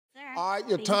All right,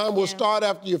 your time will start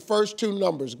after your first two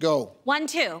numbers. Go. 1,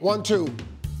 2. 1, 2.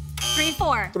 3,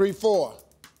 4. 3, 4.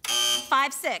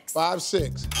 5, 6. 5,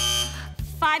 6.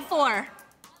 5, 4.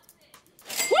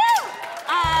 Woo!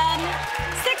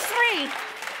 6, 3.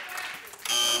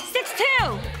 6, 2.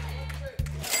 7,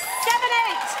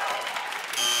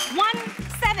 8. 1,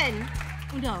 7.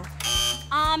 Oh, no.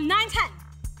 9, 10.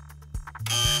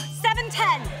 7,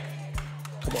 10.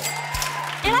 Come on.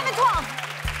 11, 12.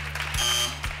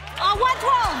 1,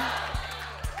 12.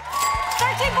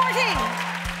 13, 14.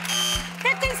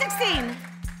 15, 16.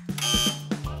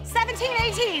 17,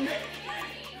 18.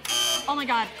 Oh my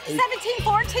God. 17,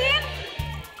 14.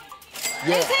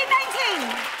 Yeah. 18,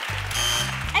 19.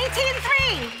 18,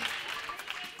 3.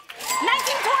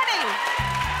 19, 20.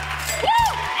 Woo!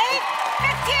 8,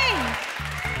 15.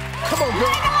 Come on, 9,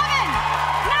 girl. 11.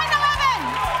 9,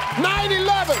 11. 9,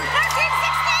 11. 13,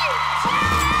 16.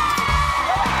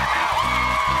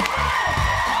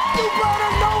 You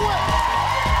better know it.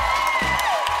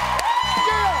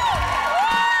 Yeah.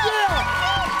 Yeah.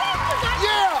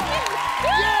 Yeah.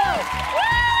 Yeah.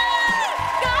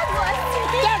 God bless you.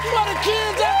 That's for the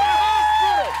kids at the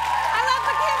hospital. I love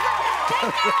the kids.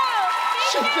 Thank you.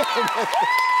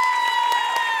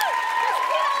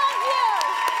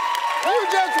 You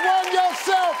just won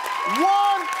yourself $1,000.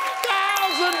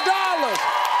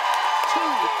 2,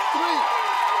 3,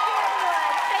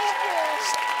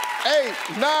 8,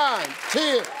 9,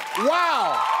 10.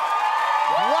 Wow.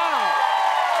 Wow.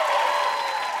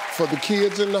 For the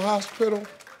kids in the hospital,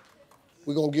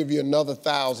 we're going to give you another $1,000.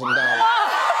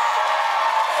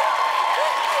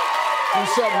 Do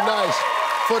something nice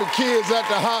for the kids at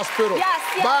the hospital. Yes,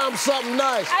 yes. Buy them something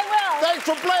nice. I will. Thanks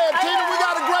for playing, Tina. We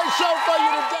got a great show for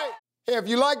you today. Hey, if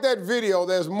you like that video,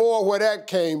 there's more where that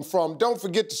came from. Don't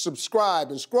forget to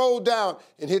subscribe and scroll down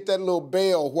and hit that little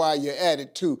bell while you're at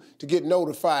it, too, to get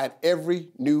notified every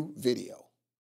new video.